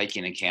outdoor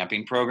hiking and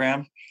camping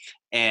program,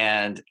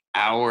 and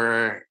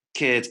our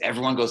kids,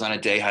 everyone goes on a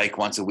day hike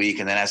once a week.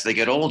 And then as they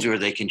get older,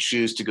 they can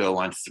choose to go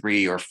on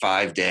 3 or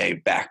 5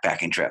 day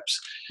backpacking trips.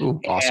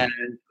 Ooh, awesome.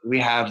 And we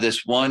have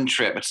this one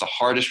trip. It's the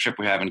hardest trip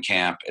we have in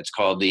camp. It's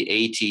called the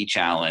AT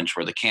Challenge,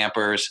 where the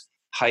campers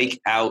hike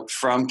out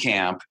from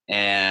camp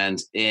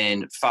and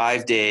in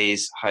 5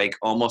 days hike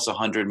almost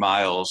 100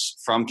 miles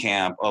from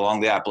camp along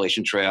the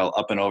Appalachian Trail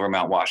up and over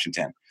Mount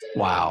Washington.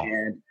 Wow.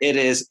 And it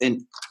is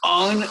an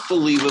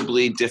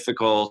unbelievably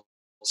difficult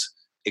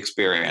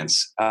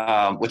experience,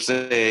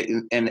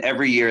 and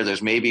every year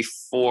there's maybe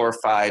 4 or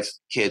 5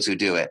 kids who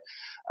do it.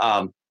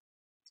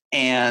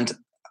 And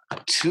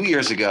 2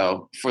 years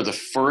ago, for the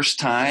first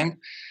time,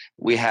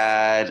 we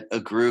had a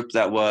group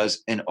that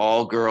was an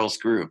all-girls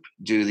group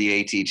do the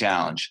AT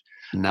Challenge.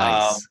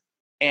 Nice.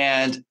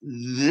 And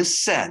this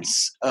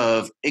sense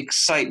of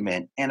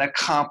excitement and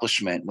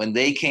accomplishment when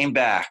they came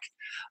back.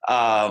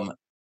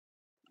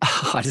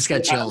 I just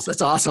got chills.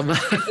 That's awesome.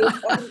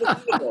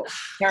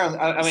 Carolyn,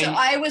 I mean, so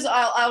I was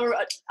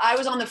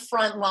on the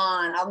front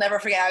lawn. I'll never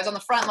forget. I was on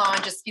the front lawn,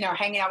 just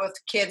hanging out with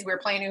kids. We were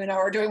playing Uno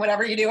or doing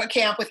whatever you do at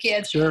camp with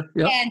kids. Sure.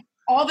 Yep. And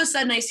all of a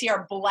sudden I see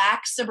our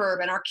black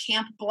Suburban, our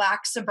camp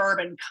black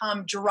Suburban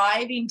come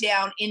driving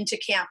down into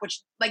camp,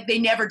 which like they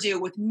never do,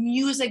 with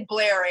music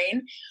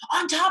blaring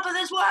on top of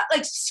this, what,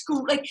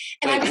 like,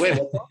 and Wait.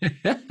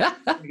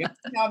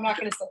 no, I'm not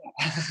going to say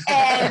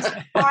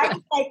that.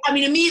 And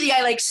immediately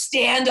I like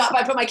stand up,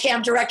 I put my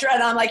camp director,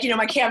 and I'm like,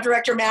 my camp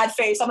director mad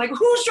face. I'm like,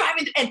 who's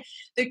driving? And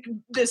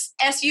this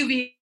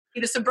SUV,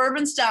 the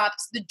Suburban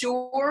stops, the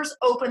doors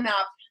open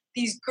up.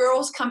 These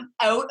girls come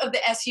out of the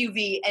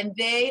SUV and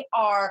they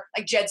are,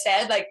 like Jed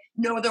said, like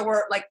no other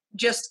word, like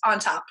just on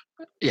top.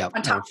 Yeah,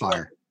 on top.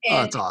 Fire.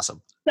 Oh, that's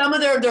awesome. Some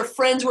of their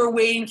friends were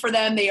waiting for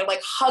them. They are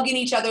like hugging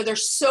each other. They're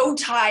so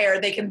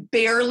tired. They can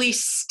barely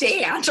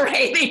stand,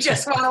 right? They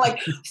just want to like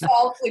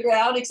fall to the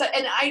ground.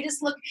 And I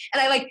just look,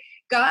 and I like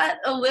got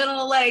a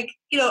little like,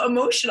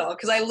 emotional,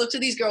 because I looked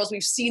at these girls.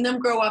 We've seen them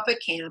grow up at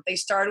camp. They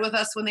started with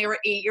us when they were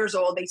 8 years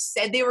old. They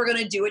said they were going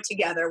to do it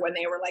together when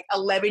they were like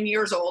 11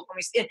 years old.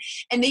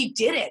 And they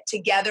did it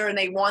together, and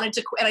they wanted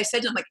to quit. And I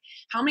said to them, like,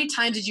 how many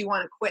times did you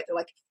want to quit? They're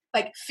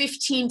like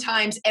 15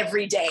 times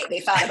every day they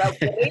thought about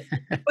quitting,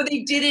 but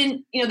they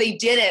didn't, they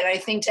did it. I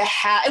think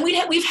and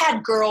we've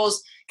had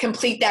girls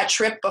complete that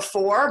trip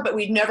before, but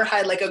we'd never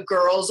had like a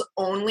girls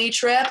only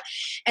trip.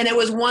 And it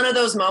was one of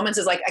those moments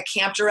as like a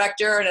camp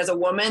director and as a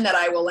woman that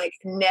I will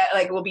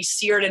will be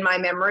seared in my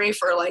memory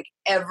for like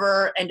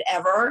ever and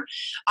ever.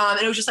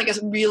 And it was just like a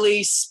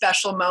really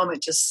special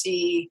moment to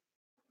see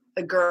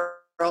the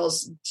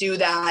girls do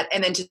that.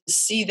 And then to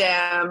see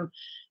them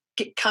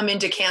come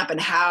into camp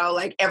and how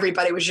like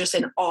everybody was just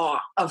in awe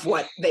of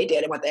what they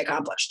did and what they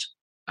accomplished.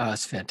 Oh,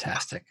 that's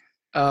fantastic.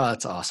 Oh,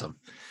 that's awesome.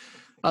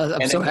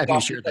 I'm so happy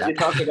you shared that. You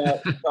talk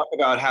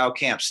about how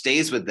camp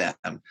stays with them.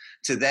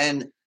 To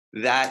then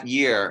that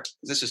year,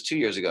 this was 2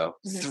 years ago,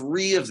 mm-hmm.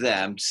 3 of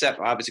them,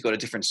 obviously go to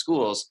different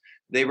schools.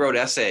 They wrote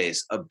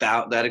essays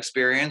about that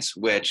experience,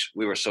 which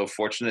we were so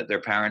fortunate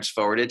their parents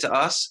forwarded to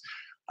us.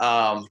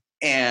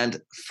 And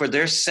for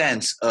their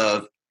sense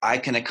of, I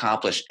can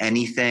accomplish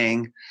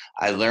anything.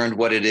 I learned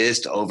what it is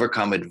to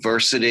overcome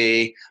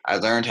adversity. I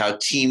learned how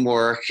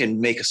teamwork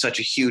can make such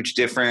a huge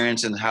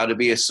difference and how to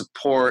be a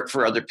support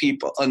for other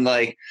people. And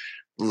like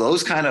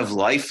those kind of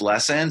life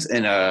lessons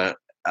that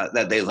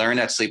they learn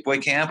at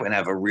Sleepaway Camp and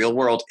have a real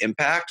world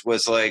impact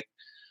was like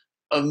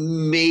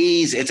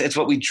amazing. It's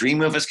what we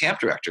dream of as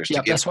camp directors.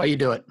 Yeah, that's why you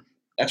do it.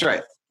 That's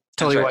right.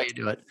 Totally why you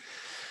do it.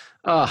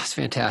 Oh, it's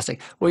fantastic.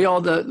 Well,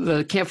 y'all,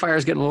 the campfire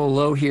is getting a little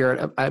low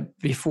here.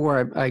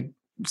 Before I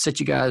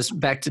set you guys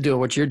back to doing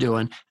what you're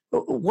doing,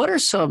 what are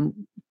some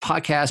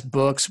podcasts,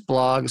 books,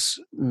 blogs,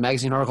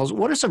 magazine articles?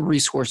 What are some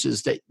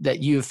resources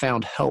that you've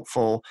found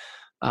helpful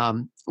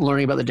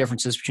learning about the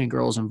differences between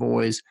girls and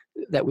boys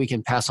that we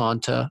can pass on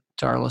to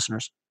our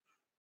listeners?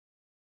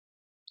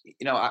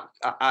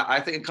 I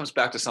think it comes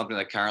back to something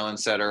that Carolyn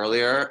said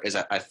earlier, is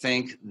I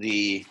think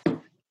the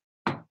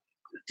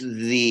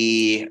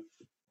literature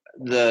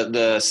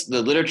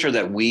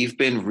that we've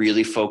been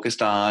really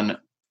focused on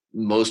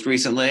most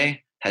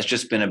recently has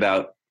just been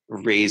about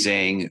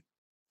raising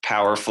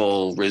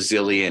powerful,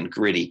 resilient,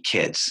 gritty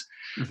kids,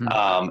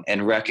 mm-hmm.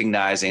 And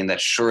recognizing that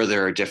sure,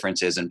 there are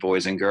differences in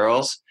boys and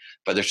girls,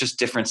 but there's just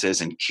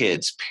differences in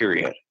kids,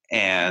 period.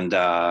 And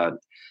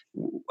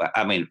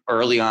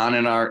early on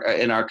in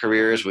our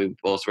careers, we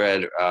both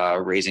read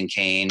Raising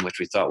Cain, which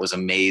we thought was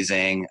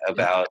amazing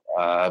about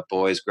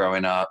boys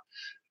growing up.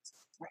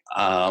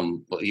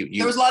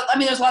 There's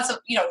lots of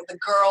the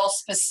girl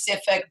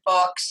specific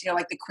books,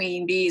 like the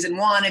Queen Bees and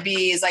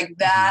Wannabes, like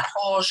that mm-hmm.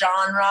 whole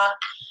genre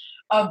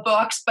of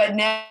books. But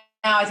now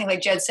I think,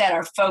 like Jed said,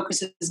 our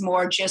focus is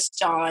more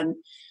just on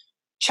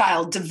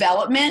child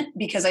development,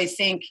 because I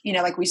think,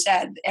 like we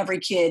said, every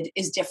kid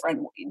is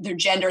different. Their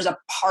gender is a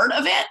part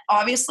of it,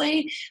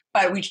 obviously,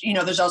 but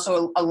there's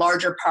also a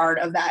larger part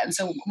of that. And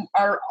so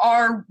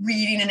our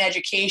reading and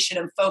education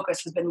and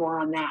focus has been more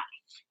on that.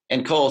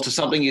 And Cole, to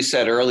something you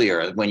said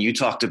earlier, when you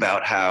talked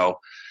about how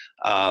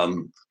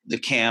the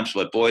camps,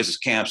 what boys'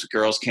 camps,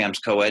 girls' camps,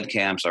 co-ed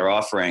camps are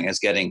offering is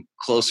getting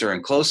closer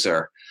and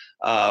closer.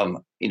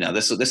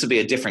 This will be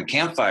a different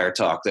campfire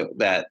talk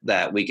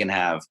that we can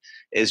have,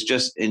 is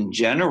just in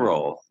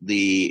general, and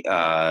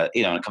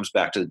it comes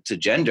back to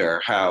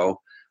gender, how,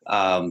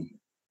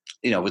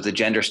 with the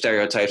gender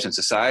stereotypes in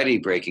society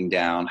breaking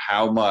down,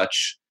 how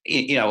much,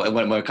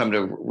 when it comes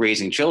to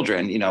raising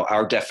children,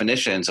 our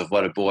definitions of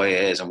what a boy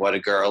is and what a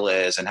girl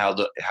is and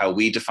how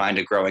we defined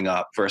it growing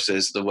up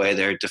versus the way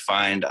they're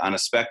defined on a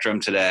spectrum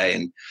today.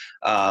 And,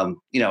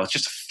 it's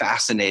just a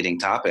fascinating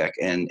topic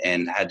and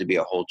had to be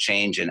a whole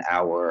change in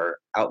our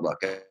outlook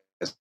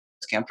as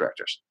camp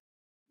directors.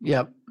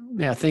 Yep.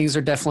 Yeah. Things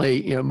are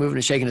definitely, moving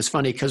and shaking. It's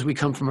funny because we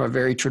come from a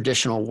very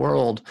traditional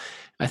world,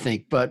 I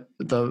think, but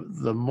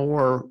the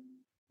more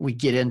we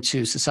get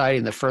into society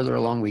and the further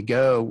along we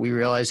go, we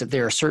realize that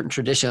there are certain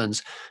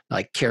traditions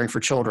like caring for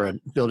children,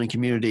 building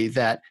community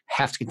that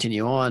have to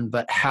continue on,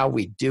 but how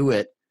we do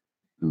it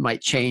might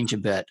change a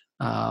bit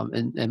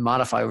and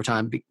modify over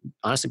time,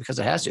 honestly, because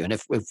it has to. And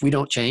if we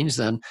don't change,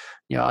 then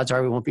odds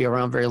are we won't be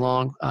around very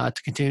long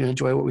to continue to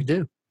enjoy what we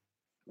do.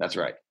 That's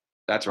right.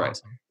 That's right.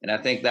 Awesome. And I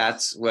think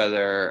that's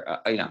whether,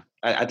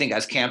 I think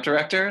as camp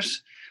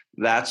directors,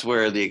 that's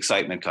where the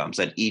excitement comes,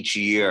 that each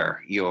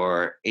year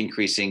you're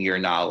increasing your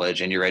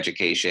knowledge and your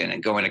education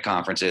and going to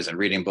conferences and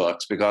reading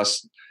books,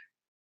 because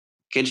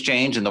kids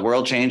change and the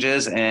world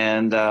changes,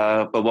 and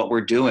but what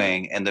we're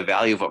doing and the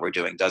value of what we're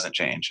doing doesn't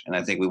change. And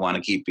I think we want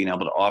to keep being able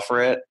to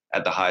offer it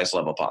at the highest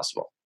level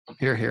possible.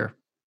 Hear, hear.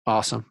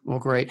 Awesome. Well,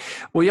 great.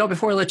 Well, y'all,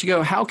 before I let you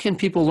go, how can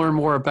people learn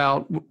more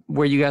about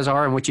where you guys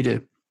are and what you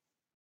do?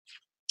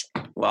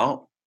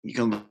 Well, you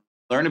can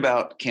learn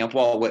about Camp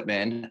Walt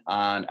Whitman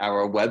on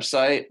our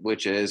website,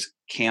 which is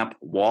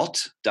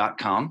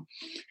campwalt.com.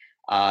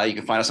 You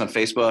can find us on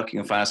Facebook. You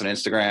can find us on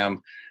Instagram.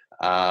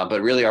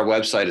 But really, our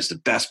website is the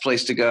best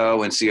place to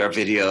go and see our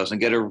videos and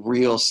get a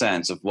real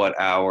sense of what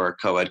our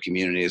co-ed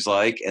community is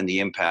like and the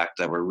impact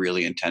that we're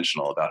really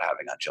intentional about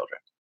having on children.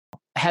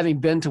 Having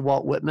been to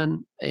Walt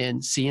Whitman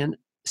and seeing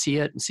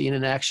it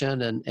in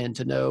action, and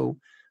to know,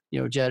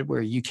 Jed,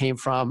 where you came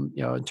from,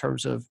 in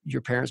terms of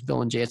your parents,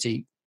 Bill and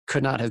Jancy,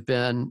 could not have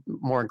been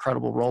more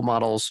incredible role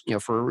models,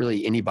 for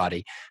really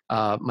anybody,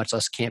 much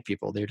less camp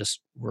people. They just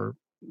were,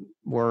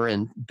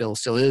 and Bill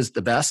still is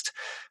the best.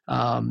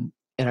 And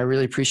I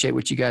really appreciate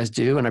what you guys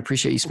do, and I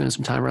appreciate you spending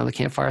some time around the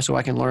campfire so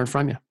I can learn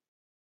from you.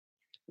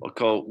 Well,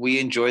 Cole, we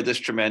enjoyed this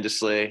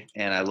tremendously,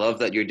 and I love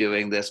that you're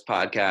doing this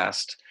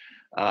podcast.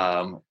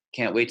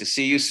 Can't wait to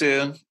see you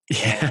soon.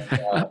 And,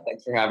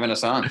 thanks for having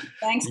us on.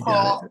 Thanks,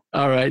 Cole.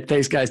 All right.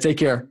 Thanks, guys. Take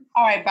care.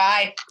 All right.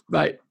 Bye.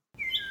 Bye.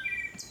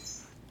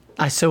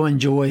 I so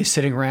enjoy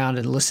sitting around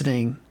and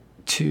listening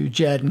to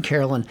Jed and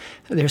Carolyn.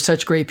 They're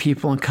such great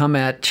people and come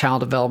at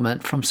child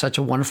development from such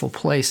a wonderful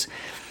place.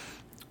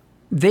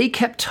 They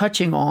kept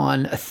touching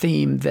on a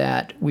theme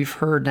that we've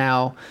heard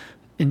now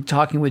in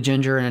talking with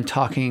Ginger and in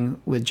talking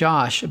with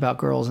Josh about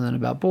girls and then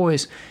about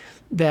boys,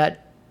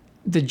 that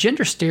the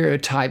gender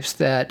stereotypes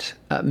that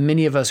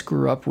many of us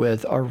grew up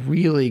with are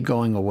really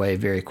going away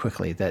very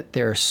quickly, that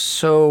there are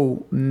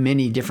so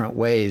many different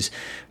ways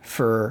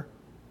for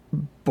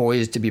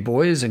boys to be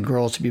boys and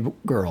girls to be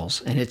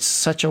girls. And it's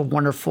such a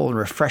wonderful and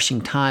refreshing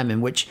time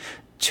in which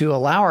to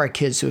allow our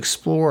kids to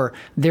explore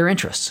their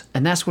interests.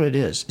 And that's what it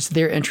is. It's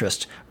their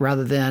interest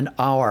rather than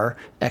our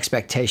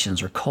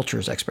expectations or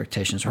culture's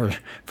expectations, or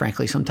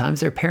frankly, sometimes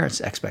their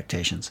parents'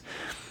 expectations.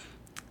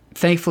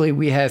 Thankfully,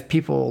 we have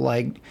people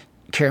like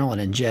Carolyn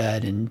and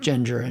Jed and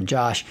Ginger and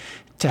Josh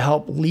to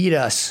help lead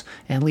us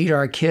and lead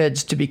our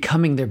kids to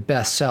becoming their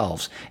best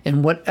selves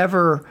in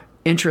whatever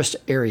interest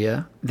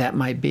area that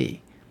might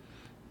be.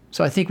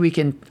 So I think we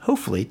can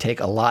hopefully take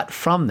a lot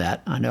from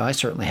that. I know I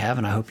certainly have,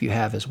 and I hope you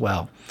have as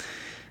well.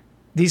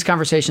 These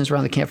conversations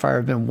around the campfire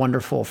have been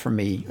wonderful for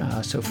me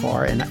so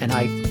far, and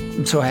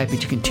I'm so happy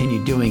to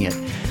continue doing it.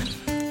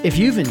 If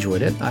you've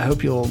enjoyed it, I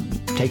hope you'll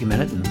take a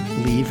minute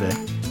and leave a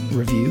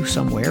review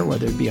somewhere,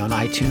 whether it be on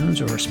iTunes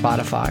or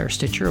Spotify or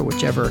Stitcher or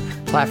whichever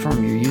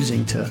platform you're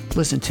using to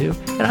listen to.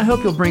 And I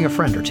hope you'll bring a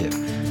friend or two.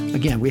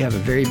 Again, we have a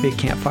very big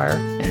campfire,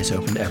 and it's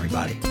open to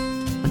everybody.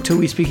 Until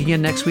we speak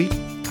again next week,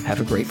 have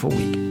a grateful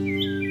week.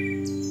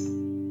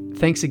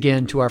 Thanks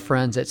again to our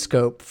friends at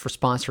Scope for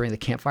sponsoring the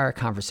Campfire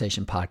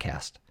Conversation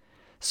podcast.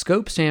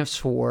 Scope stands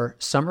for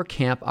Summer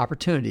Camp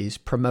Opportunities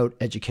Promote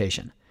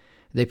Education.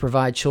 They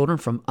provide children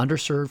from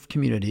underserved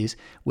communities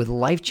with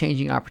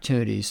life-changing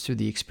opportunities through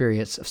the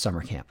experience of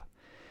summer camp.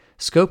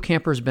 Scope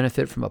campers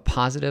benefit from a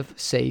positive,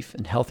 safe,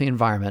 and healthy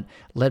environment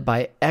led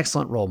by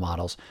excellent role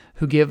models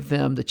who give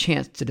them the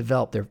chance to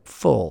develop their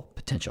full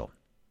potential.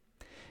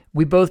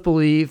 We both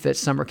believe that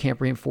summer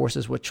camp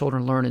reinforces what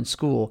children learn in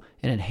school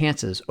and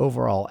enhances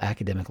overall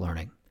academic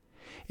learning.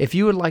 If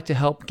you would like to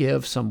help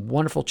give some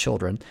wonderful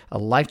children a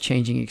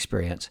life-changing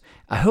experience,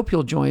 I hope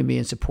you'll join me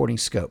in supporting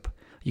Scope.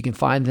 You can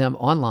find them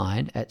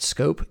online at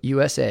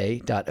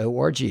scopeusa.org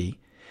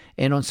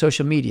and on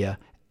social media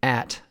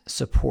at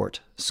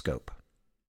SupportScope.